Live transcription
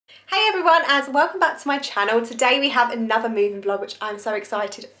Hey everyone, and welcome back to my channel. Today we have another moving vlog, which I'm so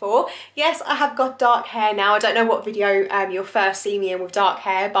excited for. Yes, I have got dark hair now. I don't know what video you'll first see me in with dark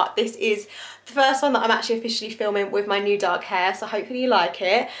hair, but this is the first one that I'm actually officially filming with my new dark hair, so hopefully you like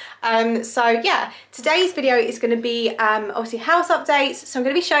it. So yeah, today's video is going to be obviously house updates. So I'm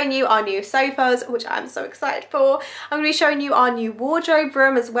going to be showing you our new sofas, which I'm so excited for. I'm going to be showing you our new wardrobe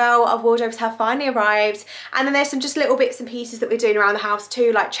room as well. Our wardrobes have finally arrived, and then there's some just little bits and pieces that we're doing around the house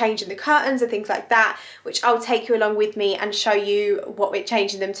too, like changing the curtains and things like that, which I'll take you along with me and show you what we're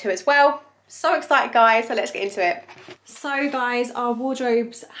changing them to as well. So excited guys, so let's get into it. So guys, our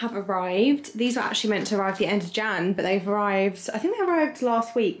wardrobes have arrived. These were actually meant to arrive at the end of Jan, but they've arrived, I think they arrived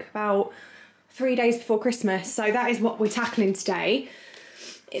last week, about 3 days before Christmas. So that is what we're tackling today.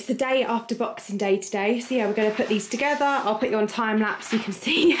 It's the day after Boxing Day today. So yeah, we're gonna put these together. I'll put you on time lapse so you can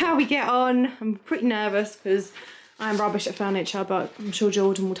see how we get on. I'm pretty nervous because I'm rubbish at furniture, but I'm sure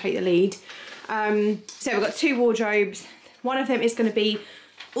Jordan will take the lead. So we've got two wardrobes. One of them is gonna be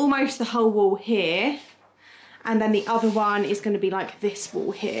almost the whole wall here, and then the other one is going to be like this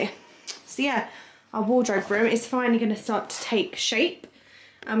wall here. So yeah, our wardrobe room is finally going to start to take shape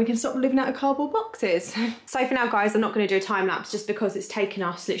and we can stop living out of cardboard boxes. So for now guys, I'm not going to do a time lapse just because it's taken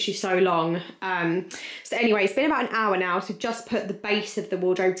us literally so long. So anyway, it's been about an hour now, so we've just put the base of the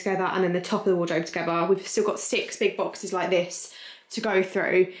wardrobe together and then the top of the wardrobe together. We've still got 6 big boxes like this to go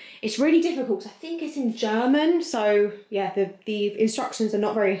through. It's really difficult because I think it's in German, so yeah, the instructions are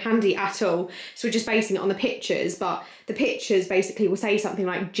not very handy at all, so we're just basing it on the pictures, but the pictures basically will say something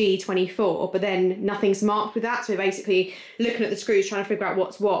like G24, but then nothing's marked with that, so we're basically looking at the screws trying to figure out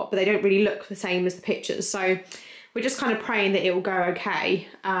what's what, but they don't really look the same as the pictures, so we're just kind of praying that it will go okay.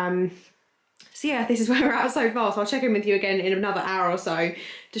 So yeah, this is where we're at so far, so I'll check in with you again in another hour or so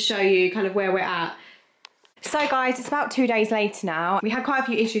to show you kind of where we're at. So guys, it's about 2 days later now. We had quite a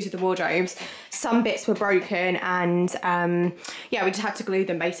few issues with the wardrobes. Some bits were broken and yeah, we just had to glue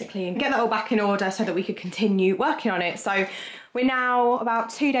them basically and get that all back in order so that we could continue working on it. So we're now about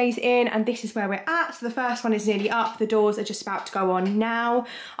 2 days in and this is where we're at. So the first one is nearly up. The doors are just about to go on now.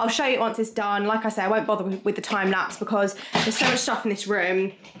 I'll show you once it's done. Like I say, I won't bother with the time lapse because there's so much stuff in this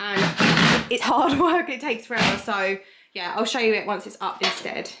room and it's hard work. It takes forever. So yeah, I'll show you it once it's up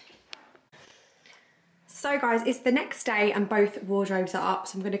instead. So guys, it's the next day and both wardrobes are up,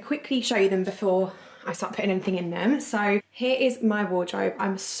 so I'm going to quickly show you them before I start putting anything in them. So here is my wardrobe.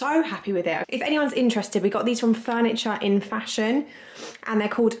 I'm so happy with it. If anyone's interested, we got these from Furniture in Fashion and they're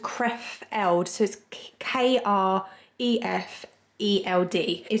called Krefeld, so it's Krefeld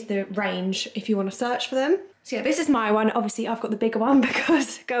is the range if you want to search for them. So yeah, this is my one. Obviously I've got the bigger one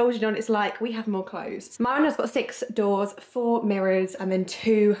because girls, you know what it's like, we have more clothes. Mine has got 6 doors, 4 mirrors, and then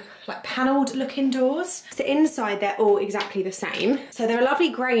 2 like panelled looking doors. So inside they're all exactly the same. So they're a lovely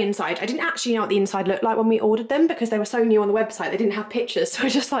grey inside. I didn't actually know what the inside looked like when we ordered them because they were so new on the website, they didn't have pictures, so I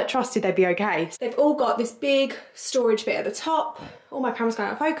just like trusted they'd be okay. So they've all got this big storage bit at the top, all my camera's going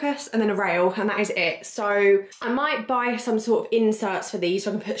out of focus, and then a rail, and that is it. So I might buy some sort of inserts for these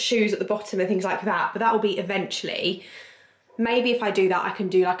so I can put shoes at the bottom and things like that, but that will be eventually. Maybe if I do that I can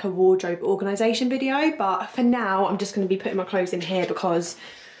do like a wardrobe organisation video, but for now I'm just going to be putting my clothes in here because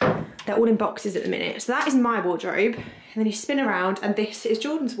they're all in boxes at the minute. So that is my wardrobe, and then you spin around and this is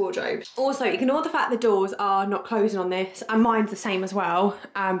Jordan's wardrobe. Also, ignore the fact the doors are not closing on this, and mine's the same as well,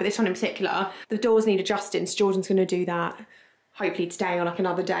 but this one in particular, the doors need adjusting, so Jordan's going to do that hopefully today or like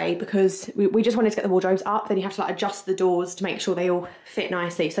another day because we just wanted to get the wardrobes up, then you have to like adjust the doors to make sure they all fit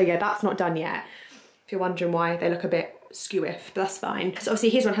nicely. So yeah, that's not done yet. If you're wondering why they look a bit skewiff, but that's fine. So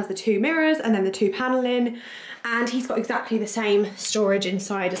obviously his one has the 2 mirrors and then the 2 panelling, and he's got exactly the same storage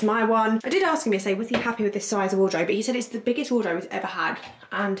inside as my one. I did ask him yesterday, was he happy with this size of wardrobe, but he said it's the biggest wardrobe he's ever had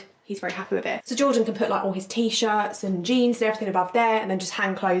and he's very happy with it. So Jordan can put like all his t-shirts and jeans and everything above there and then just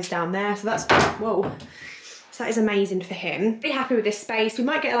hang clothes down there. So that's, whoa. So that is amazing for him. Pretty happy with this space. We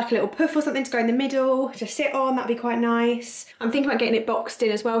might get like a little puff or something to go in the middle to sit on, that'd be quite nice. I'm thinking about getting it boxed in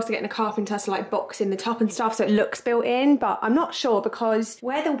as well, so getting a carpenter to like box in the top and stuff so it looks built in, but I'm not sure because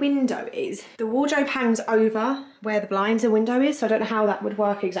where the window is, the wardrobe hangs over where the blinds and window is, so I don't know how that would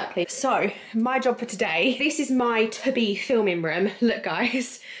work exactly. So my job for today, this is my to-be filming room. Look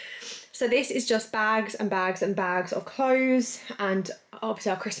guys. So this is just bags and bags and bags of clothes and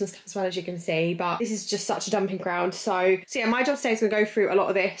obviously our Christmas stuff as well, as you can see, but this is just such a dumping ground. So yeah, my job today is going to go through a lot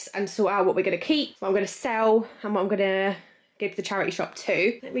of this and sort out what we're going to keep, what I'm going to sell, and what I'm going to give to the charity shop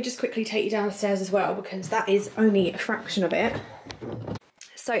too. Let me just quickly take you downstairs as well because that is only a fraction of it.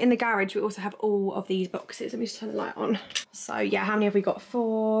 So in the garage we also have all of these boxes. Let me just turn the light on. So yeah, how many have we got?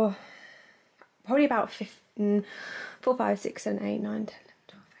 4, probably about 15, 4, 5, 6, 7, 8, 9, 10.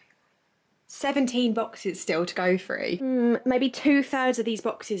 17 boxes still to go through. Maybe 2/3 of these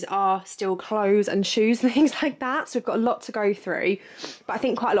boxes are still clothes and shoes and things like that, so we've got a lot to go through. But I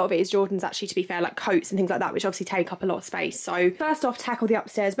think quite a lot of it is Jordan's, actually, to be fair, like coats and things like that, which obviously take up a lot of space. So first off, tackle the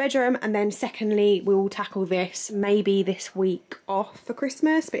upstairs bedroom, and then secondly, we'll tackle this maybe this week off for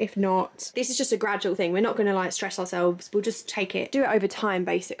Christmas, but if not, this is just a gradual thing. We're not going to like stress ourselves, we'll just do it over time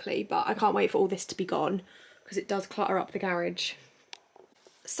basically. But I can't wait for all this to be gone because it does clutter up the garage.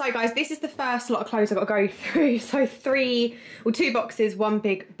 So guys, this is the first lot of clothes I've got to go through. So 2 boxes, 1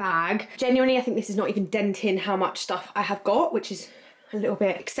 big bag. Genuinely, I think this is not even denting how much stuff I have got, which is a little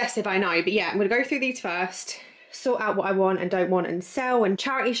bit excessive, I know. But yeah, I'm going to go through these first, sort out what I want and don't want and sell and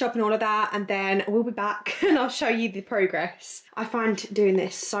charity shop and all of that, and then we'll be back and I'll show you the progress. I find doing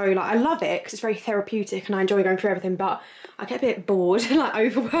this so, like, I love it because it's very therapeutic and I enjoy going through everything, but I get a bit bored and like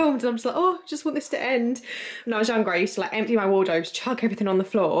overwhelmed, and I'm just like, oh, I just want this to end. When I was younger, I used to like empty my wardrobes, chuck everything on the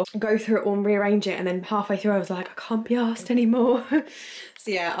floor, go through it all and rearrange it, and then halfway through I was like, I can't be arsed anymore.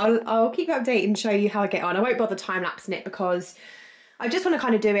 So yeah, I'll keep you updated and show you how I get on. I won't bother time-lapsing it because I just want to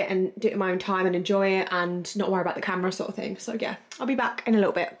kind of do it and do it in my own time and enjoy it and not worry about the camera sort of thing. So yeah, I'll be back in a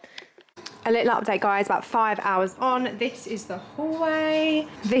little bit. A little update, guys, about 5 hours on. This is the hallway.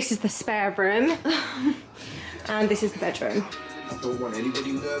 This is the spare room. And this is the bedroom. I don't want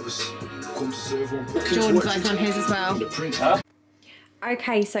anybody nervous. Come to serve on. Jordan's like on his as well.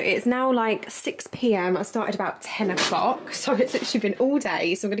 Okay, so it's now like 6 p.m. I started about 10 o'clock, so it's actually been all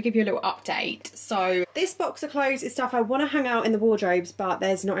day, so I'm going to give you a little update. So this box of clothes is stuff I want to hang out in the wardrobes, but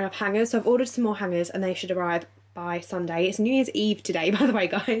there's not enough hangers, so I've ordered some more hangers and they should arrive by Sunday. It's New Year's Eve today, by the way,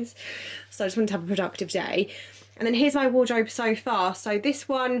 guys, so I just wanted to have a productive day. And then here's my wardrobe so far. So this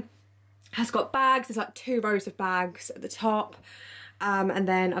one has got bags. There's like 2 rows of bags at the top, and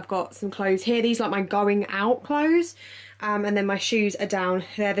then I've got some clothes here. These are like my going out clothes, and then my shoes are down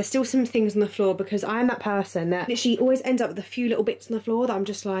there. There's still some things on the floor because I'm that person that literally always ends up with a few little bits on the floor that I'm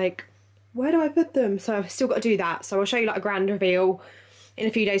just like, where do I put them? So I've still got to do that. So I'll show you like a grand reveal in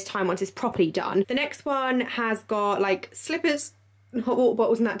a few days time once it's properly done. The next one has got like slippers and hot water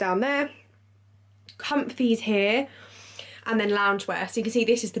bottles and that down there, comfies here, and then loungewear. So you can see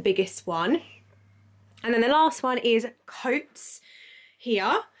this is the biggest one. And then the last one is coats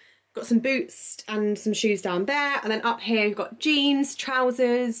here. Got some boots and some shoes down there. And then up here we've got jeans,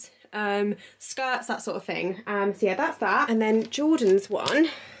 trousers, skirts, that sort of thing. So yeah, that's that. And then Jordan's one,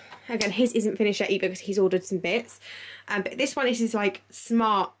 again, his isn't finished yet either because he's ordered some bits. But this one is his like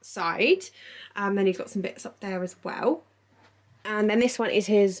smart side. Then he's got some bits up there as well. And then this one is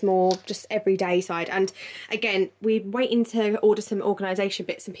his more just everyday side. And again, we're waiting to order some organisation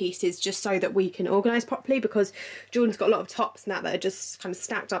bits and pieces just so that we can organise properly, because Jordan's got a lot of tops and that are just kind of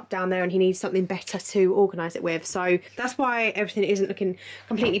stacked up down there and he needs something better to organise it with. So that's why everything isn't looking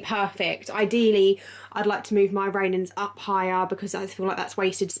completely perfect. Ideally, I'd like to move my rainings up higher because I feel like that's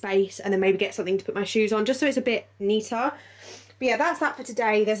wasted space, and then maybe get something to put my shoes on just so it's a bit neater. But yeah, that's that for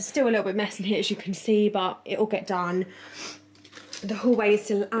today. There's still a little bit of mess in here, as you can see, but it'll get done. The hallway is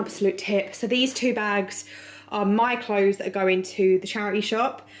still an absolute tip. So these 2 bags are my clothes that are going to the charity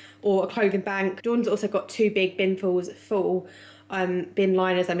shop or a clothing bank. Jordan's also got 2 big binfuls full, bin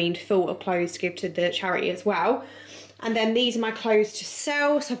liners, I mean, full of clothes to give to the charity as well. And then these are my clothes to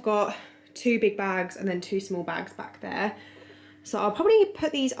sell. So I've got 2 big bags and then 2 small bags back there. So I'll probably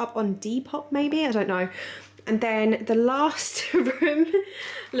put these up on Depop maybe, I don't know. And then the last room,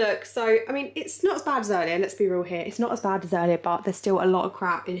 look, so, I mean, it's not as bad as earlier, let's be real here. It's not as bad as earlier, but there's still a lot of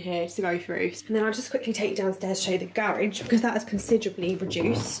crap in here to go through. And then I'll just quickly take you downstairs to show you the garage, because that has considerably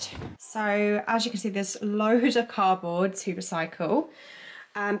reduced. So, as you can see, there's loads of cardboard to recycle.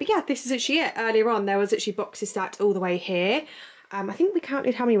 But yeah, this is actually it. Earlier on, there was actually boxes stacked all the way here. I think we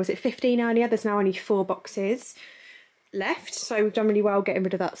counted, how many was it, 15 earlier? There's now only 4 boxes left, so we've done really well getting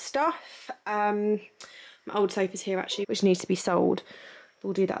rid of that stuff. My old sofa's here actually, which needs to be sold.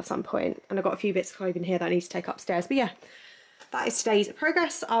 We'll do that at some point. And I've got a few bits of clothing here that I need to take upstairs. But yeah, that is today's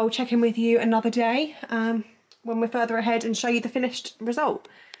progress. I'll check in with you another day when we're further ahead and show you the finished result.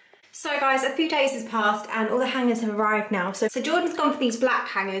 So guys, a few days has passed and all the hangers have arrived now. So Jordan's gone for these black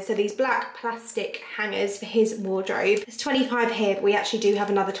hangers, so these black plastic hangers for his wardrobe. There's 25 here, but we actually do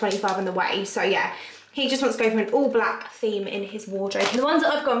have another 25 on the way. So yeah, he just wants to go for an all black theme in his wardrobe. And the ones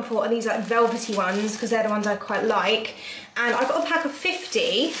that I've gone for are these like velvety ones, because they're the ones I quite like. And I got a pack of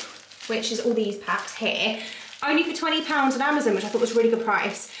 50, which is all these packs here, only for £20 on Amazon, which I thought was a really good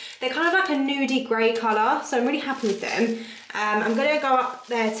price. They're kind of like a nudie grey colour, so I'm really happy with them. I'm going to go up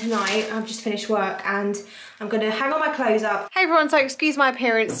there tonight. I've just finished work and I'm going to hang all my clothes up. Hey everyone, so excuse my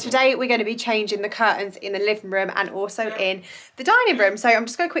appearance. Today we're going to be changing the curtains in the living room and also in the dining room. So I'm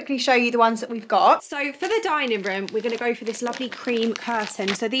just going to quickly show you the ones that we've got. So for the dining room, we're going to go for this lovely cream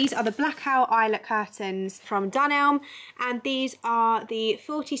curtain. So these are the blackout eyelet curtains from Dunelm, and these are the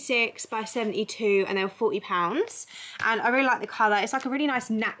 46 by 72 and they're £40. And I really like the colour. It's like a really nice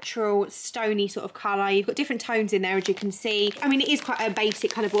natural stony sort of colour. You've got different tones in there, as you can see. I mean, it is quite a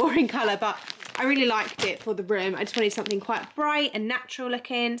basic kind of boring colour, but I really liked it for the room. I just wanted something quite bright and natural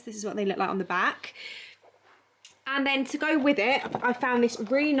looking. So this is what they look like on the back. And then to go with it, I found this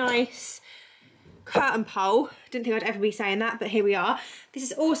really nice curtain pole. Didn't think I'd ever be saying that, but here we are. This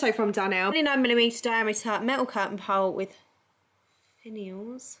is also from Dunelm. 29mm diameter metal curtain pole with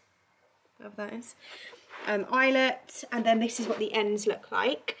finials, whatever that is. Eyelet, and then this is what the ends look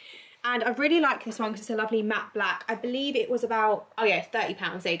like. And I really like this one because it's a lovely matte black. I believe it was about, oh yeah,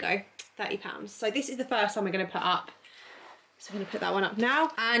 £30, there you go, £30. So this is the first one we're going to put up. So I'm going to put that one up now.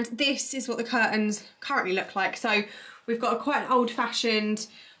 And this is what the curtains currently look like. So we've got a quite an old-fashioned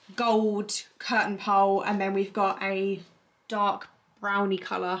gold curtain pole, and then we've got a dark browny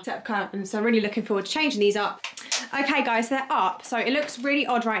colour set of curtains. So I'm really looking forward to changing these up. Okay guys, they're up. So it looks really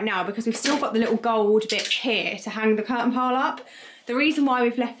odd right now because we've still got the little gold bits here to hang the curtain pole up. The reason why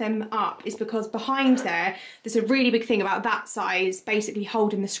we've left them up is because behind there's a really big thing about that size basically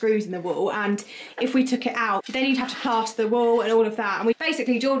holding the screws in the wall, and if we took it out then you'd have to plaster the wall and all of that. And we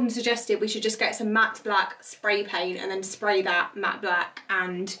basically, Jordan suggested we should just get some matte black spray paint and then spray that matte black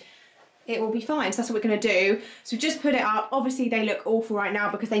and it will be fine. So that's what we're going to do. So we've just put it up. Obviously they look awful right now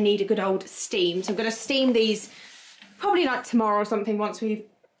because they need a good old steam. So I'm going to steam these probably like tomorrow or something. Once we've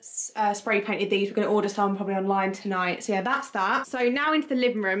spray painted these, we're going to order some probably online tonight. So yeah, that's that. So now into the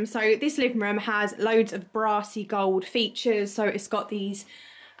living room. So this living room has loads of brassy gold features. So it's got these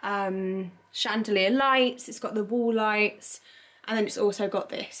chandelier lights, it's got the wall lights, and then it's also got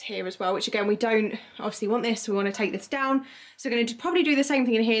this here as well, which again, we don't obviously want this, so we want to take this down. So we're going to probably do the same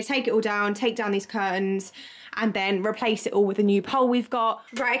thing in here, take it all down, take down these curtains, and then replace it all with a new pole we've got.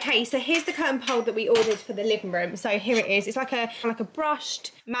 Right, okay, so here's the curtain pole that we ordered for the living room. So here it is. It's like a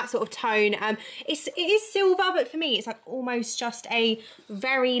brushed matte sort of tone. It is silver, but for me it's like almost just a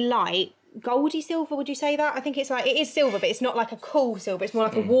very light goldy silver, would you say that? I think it's like, it is silver, but it's not like a cool silver, it's more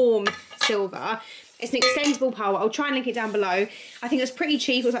like a warm silver. It's an extendable pole. I'll try and link it down below. I think it was pretty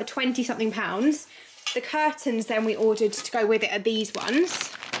cheap. It was like 20 something pounds. The curtains then we ordered to go with it are these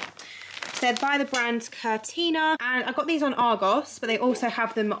ones. They're by the brand Curtina, and I got these on Argos, but they also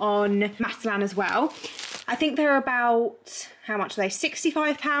have them on Matalan as well. I think they're about, how much are they?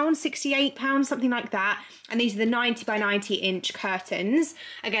 £65, £68, something like that. And these are the 90 by 90 inch curtains.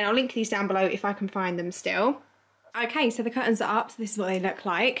 Again, I'll link these down below if I can find them still. Okay, so the curtains are up, so this is what they look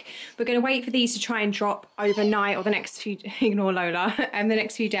like. We're going to wait for these to try and drop overnight, or the next few, ignore Lola, the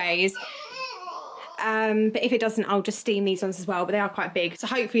next few days. But if it doesn't, I'll just steam these ones as well, but they are quite big, so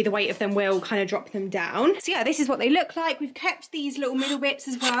hopefully the weight of them will kind of drop them down. So yeah, this is what they look like. We've kept these little middle bits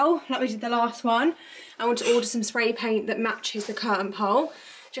as well, like we did the last one. I want to order some spray paint that matches the curtain pole,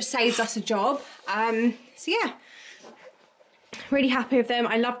 just saves us a job. So yeah, really happy with them.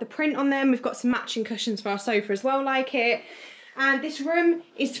 I love the print on them. We've got some matching cushions for our sofa as well, like it. And this room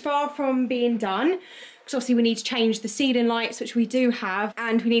is far from being done, because obviously we need to change the ceiling lights, which we do have,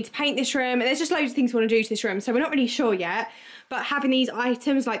 and we need to paint this room, and there's just loads of things we want to do to this room, so we're not really sure yet. But having these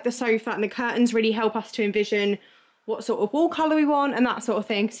items like the sofa and the curtains really help us to envision what sort of wall colour we want and that sort of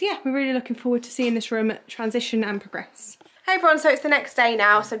thing. So yeah, we're really looking forward to seeing this room transition and progress. Hey everyone, so it's the next day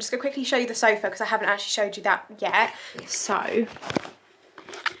now, so I'm just going to quickly show you the sofa because I haven't actually showed you that yet. So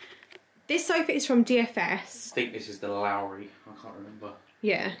this sofa is from DFS. I think this is the Lowry, I can't remember.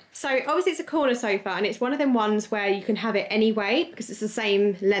 Yeah, so obviously it's a corner sofa, and it's one of them ones where you can have it any way because it's the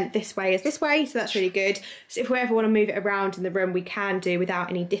same length this way as this way, so that's really good. So if we ever want to move it around in the room, we can do without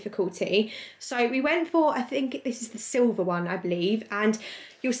any difficulty. So we went for, I think this is the silver one, I believe, and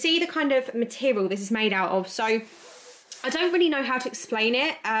you'll see the kind of material this is made out of. So I don't really know how to explain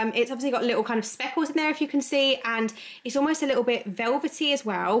it. It's obviously got little kind of speckles in there, if you can see, and it's almost a little bit velvety as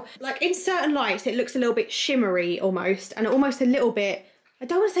well. Like in certain lights, it looks a little bit shimmery almost, and almost a little bit, I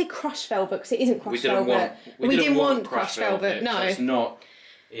don't want to say crushed velvet because it isn't crushed velvet. We didn't want crushed velvet, no. So it's not,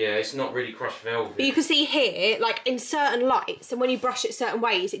 yeah, it's not really crushed velvet. But you can see here, like in certain lights, and when you brush it certain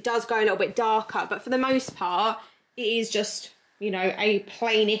ways, it does go a little bit darker, but for the most part, it is just, you know, a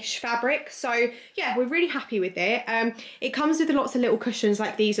plainish fabric. So yeah, we're really happy with it. It comes with lots of little cushions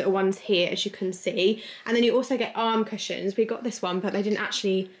like these little ones here, as you can see, and then you also get arm cushions. We got this one, but they didn't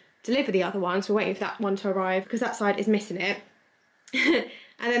actually deliver the other one, so we're waiting for that one to arrive because that side is missing it.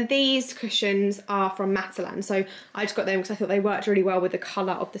 And then these cushions are from Matalan, so I just got them because I thought they worked really well with the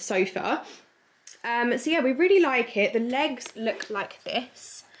colour of the sofa. So yeah, we really like it. The legs look like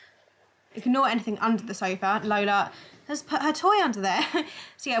this. Ignore anything under the sofa. Lola has put her toy under there.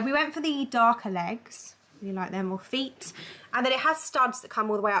 So yeah, we went for the darker legs. Really like them, more feet. And then it has studs that come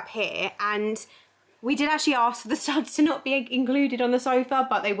all the way up here, and we did actually ask for the studs to not be included on the sofa,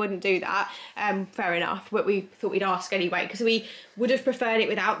 but they wouldn't do that. Fair enough, but we thought we'd ask anyway, because we would have preferred it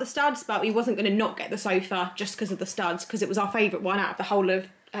without the studs, but we wasn't going to not get the sofa just because of the studs, because it was our favourite one out of the whole of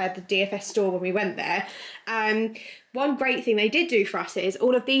the DFS store when we went there. One great thing they did do for us is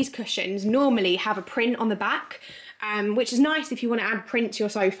all of these cushions normally have a print on the back, which is nice if you want to add print to your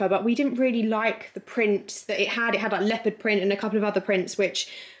sofa, but we didn't really like the print that it had. It had like leopard print and a couple of other prints,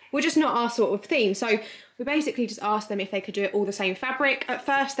 which were just not our sort of theme. So we basically just asked them if they could do it all the same fabric. At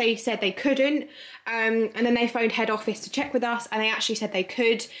first they said they couldn't, and then they phoned head office to check with us, and they actually said they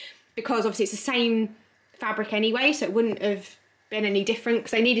could, because obviously it's the same fabric anyway, so it wouldn't have been any different,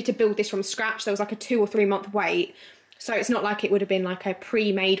 because they needed to build this from scratch. There was like a 2 or 3 month wait, so it's not like it would have been like a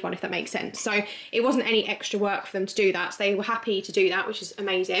pre-made one, if that makes sense. So it wasn't any extra work for them to do that, so they were happy to do that, which is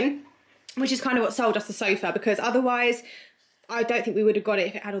amazing, which is kind of what sold us the sofa, because otherwise I don't think we would have got it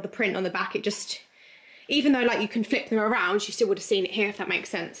if it had all the print on the back. It just, even though like you can flip them around, you still would have seen it here, if that makes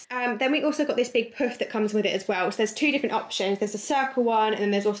sense. Then we also got this big puff that comes with it as well. So there's 2 different options. There's a circle one, and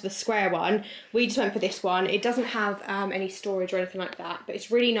then there's also the square one. We just went for this one. It doesn't have any storage or anything like that, but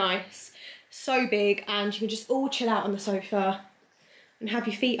it's really nice, so big, and you can just all chill out on the sofa and have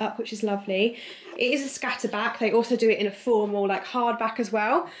your feet up, which is lovely. It is a scatter back. They also do it in a formal like hard back as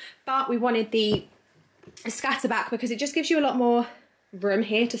well, but we wanted the scatter back because it just gives you a lot more room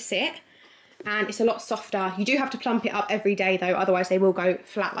here to sit, and it's a lot softer. You do have to plump it up every day though, otherwise they will go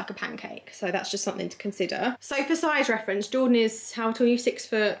flat like a pancake, so that's just something to consider. So for size reference, Jordan is, how tall are you,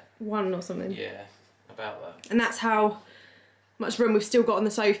 6'1" or something? Yeah, about that. And that's how much room we've still got on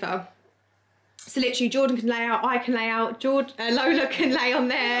the sofa. So literally Jordan can lay out, I can lay out, Lola can lay on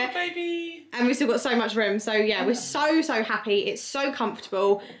there. Oh, baby! And we've still got so much room, so yeah, we're so happy. It's so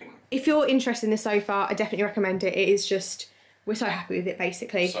comfortable. If you're interested in this sofa, I definitely recommend it. It is just, we're so happy with it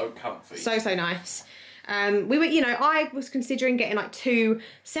basically. So comfy. So nice. We were, you know, I was considering getting like 2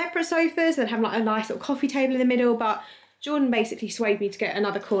 separate sofas and having like a nice little coffee table in the middle, but Jordan basically swayed me to get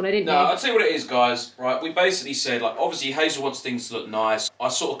another corner, didn't you? No, I'll tell you what it is, guys. Right, we basically said, like, obviously Hazel wants things to look nice. I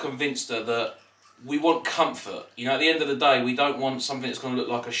sort of convinced her that we want comfort. You know, at the end of the day, we don't want something that's going to look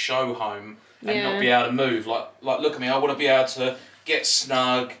like a show home and not be able to move. Like, look at me, I want to be able to get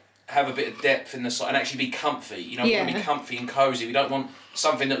snug, have a bit of depth in the side, and actually be comfy. You know, we want to be comfy and cosy. We don't want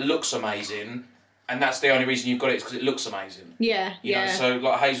something that looks amazing, and that's the only reason you've got it, is because it looks amazing. Yeah, you know, so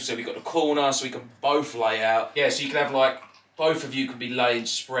like Hazel said, we've got the corner, so we can both lay out. Yeah, so you can have like, both of you can be laid,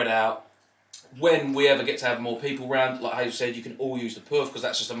 spread out. When we ever get to have more people around, like Hazel said, you can all use the puff, because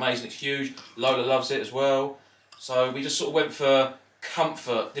that's just amazing, it's huge. Lola loves it as well. So we just sort of went for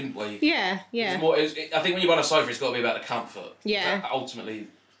comfort, didn't we? Yeah. I think when you buy a sofa, it's got to be about the comfort. Yeah. Ultimately,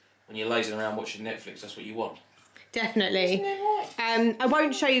 when you're lazing around watching Netflix, that's what you want. Definitely. I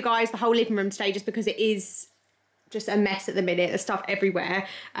won't show you guys the whole living room today, just because it is just a mess at the minute. There's stuff everywhere.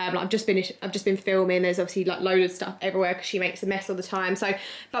 Like I've just been filming. There's obviously like loads of stuff everywhere because she makes a mess all the time. So,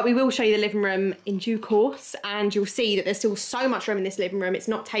 but we will show you the living room in due course, and you'll see that there's still so much room in this living room. It's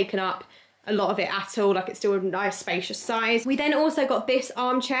not taken up a lot of it at all. Like, it's still a nice spacious size. We then also got this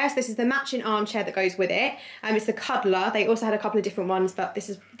armchair. So this is the matching armchair that goes with it. It's the cuddler. They also had a couple of different ones, but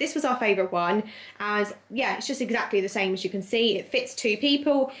this was our favourite one. As yeah, it's just exactly the same as you can see. It fits 2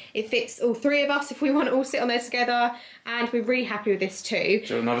 people. It fits all 3 of us if we want to all sit on there together. And we're really happy with this too. Do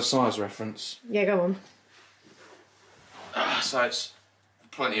you have another size reference? Yeah, go on. So it's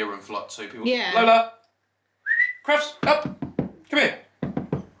plenty of room for like 2 people. Yeah. Lola! Crafts, up! Come here!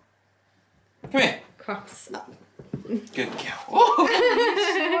 Come here. Crafts up. Good girl.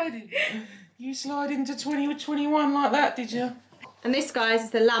 Oh, you slide into 20 or 21 like that, did you? And this, guys,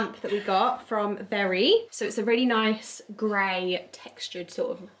 is the lamp that we got from Very. So it's a really nice grey textured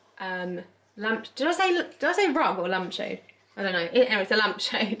sort of lamp. Did I say rug or lampshade? I don't know. Anyway, it's a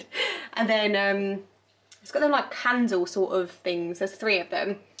lampshade. And then it's got them like candle sort of things. There's 3 of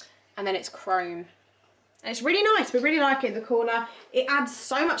them. And then it's chrome. And it's really nice. We really like it in the corner. It adds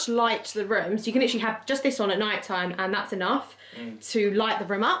so much light to the room. So you can literally have just this on at night time, and that's enough to light the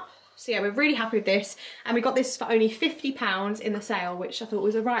room up. So yeah, we're really happy with this. And we got this for only £50 in the sale, which I thought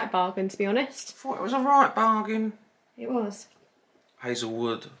was a right bargain, to be honest. I thought it was a right bargain. It was.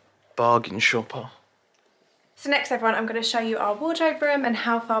 Hazelwood bargain shopper. So next everyone, I'm going to show you our wardrobe room and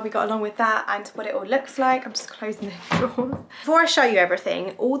how far we got along with that and what it all looks like. I'm just closing the drawers. Before I show you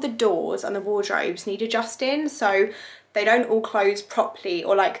everything, all the doors and the wardrobes need adjusting, so they don't all close properly,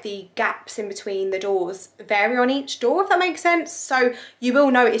 or like the gaps in between the doors vary on each door, if that makes sense. So you will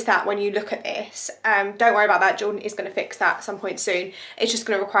notice that when you look at this. Don't worry about that, Jordan is going to fix that at some point soon. It's just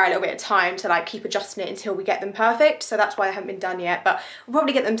going to require a little bit of time to like keep adjusting it until we get them perfect, so that's why they haven't been done yet, but we'll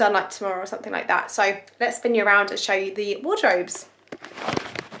probably get them done like tomorrow or something like that. So let's spin you around and show you the wardrobes.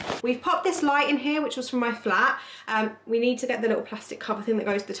 We've popped this light in here, which was from my flat. We need to get the little plastic cover thing that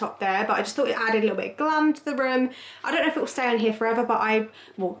goes to the top there, but I just thought it added a little bit of glam to the room. I don't know if it will stay on here forever, but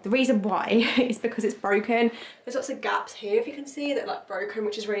well, the reason why is because it's broken. There's lots of gaps here, if you can see, that like broken,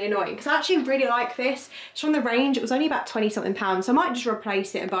 which is really annoying, because I actually really like this. It's from the range. It was only about 20 something pounds, so I might just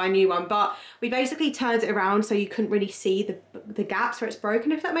replace it and buy a new one, but we basically turned it around so you couldn't really see the gaps where it's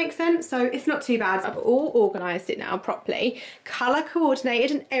broken, if that makes sense. So it's not too bad. I've all organised it now properly, colour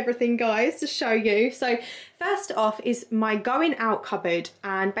coordinated and everything, guys, to show you. So first off is my going out cupboard,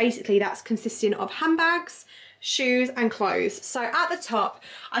 and basically that's consisting of handbags, shoes and clothes. So at the top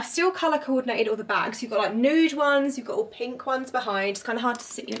I've still colour coordinated all the bags. You've got like nude ones, you've got all pink ones behind. It's kind of hard to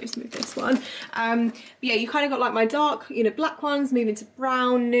see. Let me just move this one. But yeah, you kind of got like my dark, you know, black ones moving to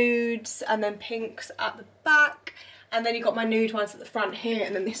brown, nudes, and then pinks at the back. And then you've got my nude ones at the front here,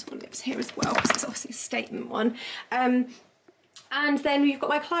 and then this one lives here as well, because it's obviously a statement one. And then we've got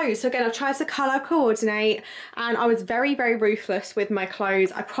my clothes. So again, I tried to colour coordinate, and I was very, very ruthless with my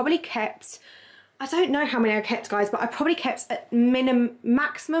clothes. I probably kept, I don't know how many I kept, guys, but I probably kept at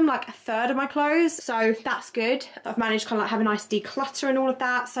maximum like a third of my clothes. So that's good. I've managed to kind of like have a nice declutter and all of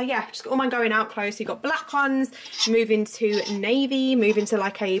that. So yeah, just got all my going out clothes. So you've got black ones, move into navy, move into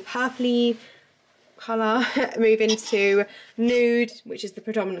like a purpley colour, move into nude, which is the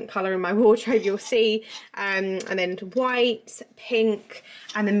predominant colour in my wardrobe, you'll see, and then to white, pink,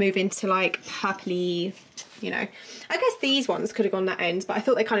 and then move into like purpley, you know. I guess these ones could have gone that end, but I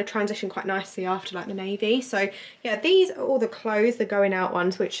thought they kind of transitioned quite nicely after like the navy. So yeah, these are all the clothes, the going out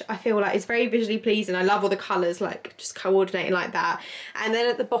ones, which I feel like is very visually pleasing. I love all the colours, like just coordinating like that. And then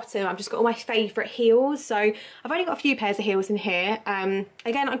at the bottom I've just got all my favourite heels. So I've only got a few pairs of heels in here.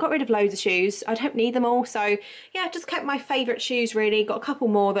 Again, I got rid of loads of shoes. I don't need them all, so yeah, just kept my favourite shoes really. Got a couple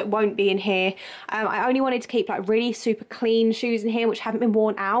more that won't be in here. I only wanted to keep like really super clean shoes in here which haven't been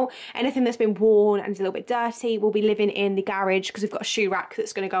worn out. Anything that's been worn and is a little bit dirty will be living in the garage, because we've got a shoe rack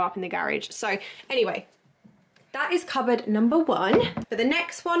that's going to go up in the garage. So anyway, that is cupboard number one. But the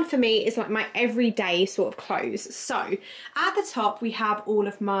next one for me is like my everyday sort of clothes. So at the top we have all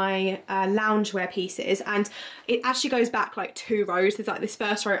of my loungewear pieces, and it actually goes back like 2 rows. There's like this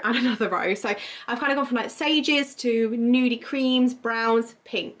first row and another row. So I've kind of gone from like sages to nudie creams, browns,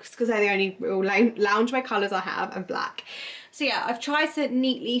 pinks, because they're the only real loungewear colours I have, and black. So yeah, I've tried to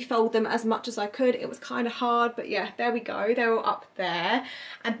neatly fold them as much as I could. It was kind of hard, but yeah, there we go. They're all up there.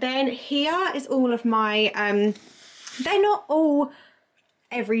 And then here is all of my, they're not all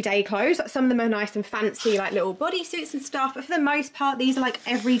everyday clothes. Some of them are nice and fancy, like little bodysuits and stuff, but for the most part, these are like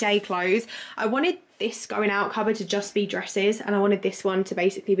everyday clothes. I wanted this going out cupboard to just be dresses, and I wanted this one to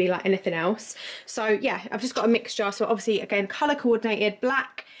basically be like anything else. So yeah, I've just got a mixture. So obviously, again, colour coordinated,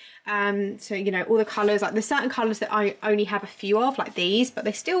 black, so you know, all the colours, like there's certain colours that I only have a few of, like these, but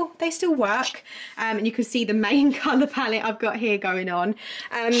they still work, and you can see the main colour palette I've got here going on.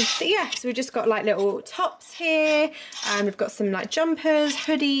 But yeah, so we've just got like little tops here, we've got some like jumpers,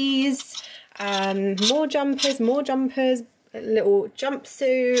 hoodies, more jumpers, a little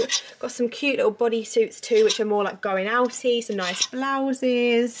jumpsuit, got some cute little bodysuits too, which are more like going outy, some nice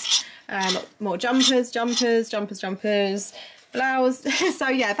blouses, more jumpers, blouse. So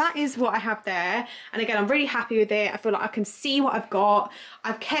yeah, that is what I have there, and again, I'm really happy with it. I feel like I can see what I've got.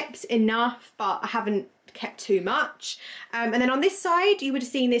 I've kept enough, but I haven't kept too much. And then on this side, you would have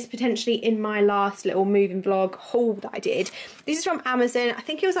seen this potentially in my last little moving vlog haul that I did. This is from Amazon. I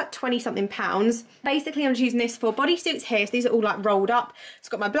think it was like 20 something pounds. Basically, I'm just using this for bodysuits here. So these are all like rolled up. It's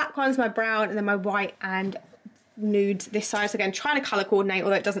got my black ones, my brown, and then my white and nude this side. So again, trying to colour coordinate,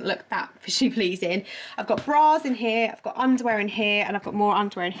 although it doesn't look that visually pleasing. I've got bras in here, I've got underwear in here, and I've got more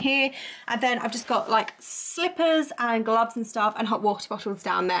underwear in here, and then I've just got like slippers and gloves and stuff, and hot water bottles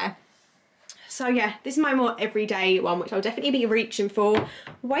down there. So yeah, this is my more everyday one, which I'll definitely be reaching for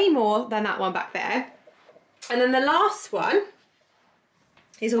way more than that one back there. And then the last one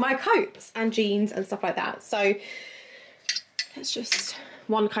is all my coats and jeans and stuff like that. So let's just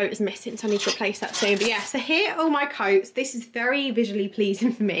one coat is missing, so I need to replace that soon. But yeah, so here are all my coats. This is very visually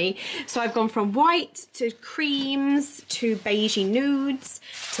pleasing for me. So I've gone from white to creams to beigey nudes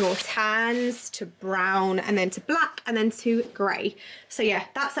to more tans to brown and then to black and then to grey. So yeah,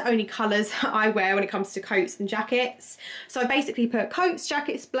 that's the only colours I wear when it comes to coats and jackets. So I basically put coats,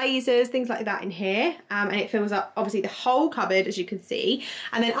 jackets, blazers, things like that in here, and it fills up obviously the whole cupboard, as you can see.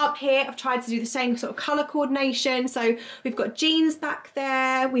 And then up here I've tried to do the same sort of colour coordination. So we've got jeans back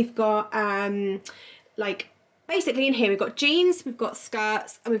there, we've got like basically in here we've got jeans, we've got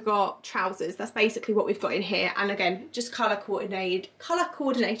skirts and we've got trousers. That's basically what we've got in here, and again just colour coordinated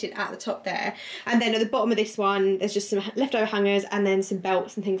at the top there. And then at the bottom of this one there's just some leftover hangers and then some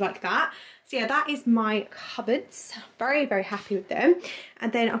belts and things like that. So yeah, that is my cupboards. Very, very happy with them.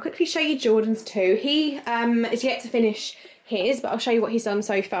 And then I'll quickly show you Jordan's too. He is yet to finish his, but I'll show you what he's done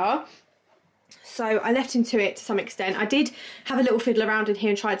so far. So I left him to it to some extent. I did have a little fiddle around in here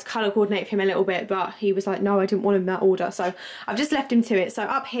and tried to colour coordinate for him a little bit, but he was like, no, I didn't want him that order. So I've just left him to it. So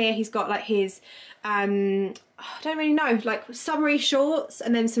up here he's got like his, I don't really know, like summery shorts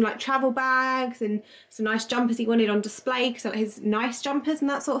and then some like travel bags and some nice jumpers he wanted on display because like his nice jumpers and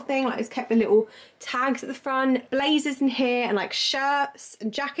that sort of thing. Like he's kept the little tags at the front, blazers in here and like shirts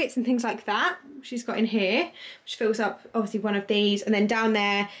and jackets and things like that, which he's got in here, which fills up obviously one of these. And then down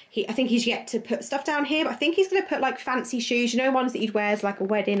there, I think he's yet to put stuff down here, but I think he's going to put like fancy shoes, you know, ones that he'd wear as like a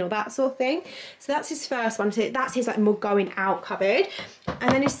wedding or that sort of thing. So that's his first one. So that's his like more going out cupboard.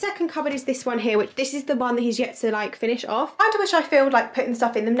 And then his second cupboard is this one here, which this is the one that he's yet to like finish off. I wish I feel like putting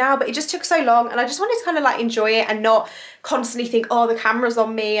stuff in them now, but it just took so long and I just wanted to kind of like enjoy it and not constantly think, oh, the camera's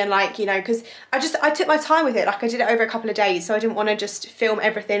on me, and like, you know, because I took my time with it. Like I did it over a couple of days, so I didn't want to just film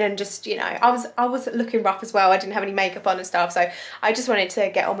everything and just, you know, I was looking rough as well. I didn't have any makeup on and stuff, so I just wanted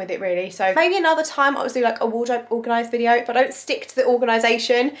to get on with it really. So maybe another time I'll do like a wardrobe organised video if I don't stick to the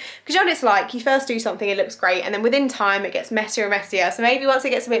organisation, because you know what it's like, you first do something, it looks great, and then within time it gets messier and messier. So maybe once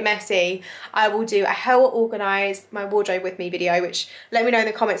it gets a bit messy, I will do a how to organise my wardrobe with me video, which let me know in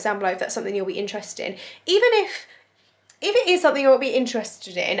the comments down below if that's something you'll be interested in. Even if it is something you'll be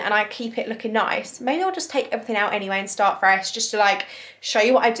interested in and I keep it looking nice, maybe I'll just take everything out anyway and start fresh, just to like show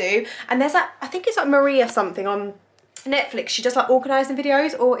you what I do. And there's that, I think it's like Maria something on Netflix, she does like organising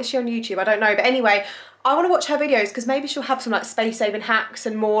videos, or is she on YouTube? I don't know, but anyway, I want to watch her videos because maybe she'll have some like space saving hacks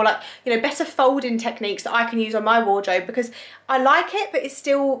and more like, you know, better folding techniques that I can use on my wardrobe, because I like it, but it's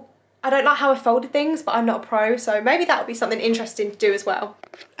still, I don't like how I folded things, but I'm not a pro, so maybe that would be something interesting to do as well.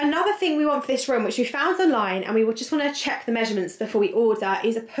 Another thing we want for this room, which we found online and we would just want to check the measurements before we order,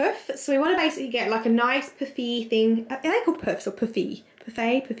 is a puff. So we want to basically get like a nice puffy thing. Are they called puffs or puffy?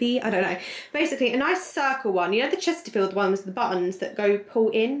 Puffy? I don't know. Basically a nice circle one. You know the Chesterfield ones with the buttons that go pull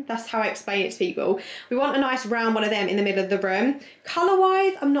in? That's how I explain it to people. We want a nice round one of them in the middle of the room. Colour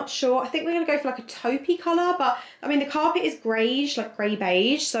wise, I'm not sure. I think we're going to go for like a taupey colour, but I mean the carpet is greyish, like grey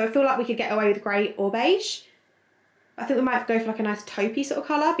beige, so I feel like we could get away with grey or beige. I think we might go for like a nice taupey sort of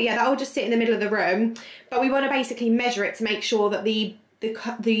colour, but yeah, that will just sit in the middle of the room. But we want to basically measure it to make sure that the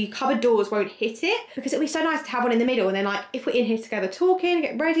cupboard doors won't hit it, because it'd be so nice to have one in the middle, and then like if we're in here together talking,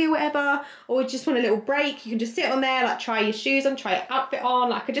 get ready or whatever, or we just want a little break, you can just sit on there, like try your shoes on, try your outfit on.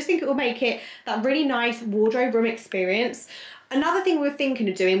 Like I just think it will make it that really nice wardrobe room experience. Another thing we were thinking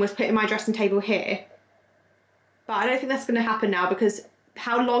of doing was putting my dressing table here, but I don't think that's going to happen now because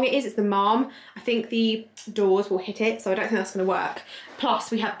how long it is, it's the marm. I think the doors will hit it, so I don't think that's going to work.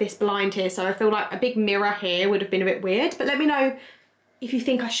 Plus we have this blind here, so I feel like a big mirror here would have been a bit weird. But let me know if you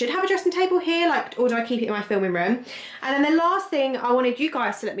think I should have a dressing table here, like, or do I keep it in my filming room? And then the last thing I wanted you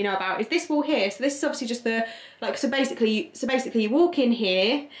guys to let me know about is this wall here. So this is obviously just the, like, so basically you walk in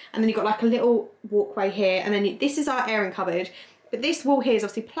here and then you've got like a little walkway here, and then this is our airing cupboard. But this wall here is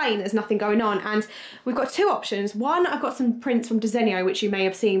obviously plain, there's nothing going on, and we've got two options. One, I've got some prints from Desenio, which you may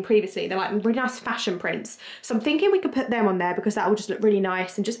have seen previously. They're like really nice fashion prints. So I'm thinking we could put them on there because that will just look really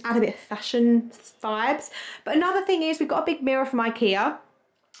nice and just add a bit of fashion vibes. But another thing is we've got a big mirror from IKEA,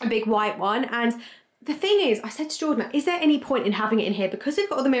 a big white one, and the thing is, I said to Jordan, is there any point in having it in here? Because we've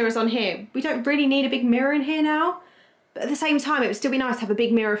got all the mirrors on here, we don't really need a big mirror in here now. But at the same time, it would still be nice to have a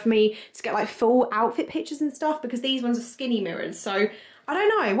big mirror for me to get like full outfit pictures and stuff, because these ones are skinny mirrors. So I don't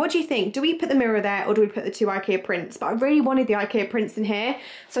know, what do you think? Do we put the mirror there or do we put the two IKEA prints? But I really wanted the IKEA prints in here,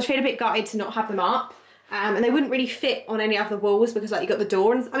 so I feel a bit gutted to not have them up. And they wouldn't really fit on any other walls because like you got the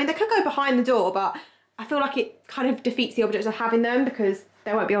door, and I mean they could go behind the door, but I feel like it kind of defeats the object of having them because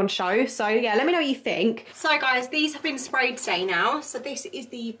they won't be on show. So yeah, let me know what you think. So guys, these have been sprayed today now. So this is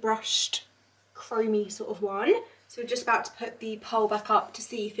the brushed chromey sort of one. So we're just about to put the pole back up to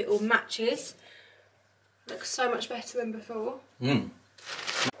see if it all matches. Looks so much better than before.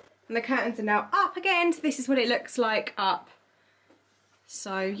 And the curtains are now up again, so this is what it looks like up.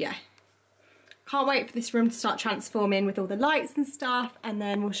 So yeah, can't wait for this room to start transforming with all the lights and stuff, and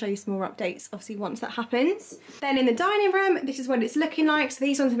then we'll show you some more updates obviously once that happens. Then in the dining room, this is what it's looking like. So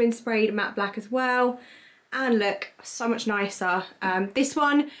these ones have been sprayed matte black as well, and look so much nicer. This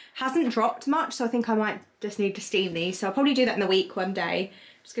one hasn't dropped much, so I think I might just need to steam these. So I'll probably do that in the week one day.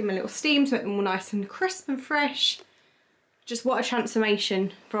 Just give them a little steam to make them all nice and crisp and fresh. Just what a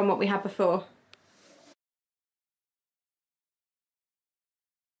transformation from what we had before.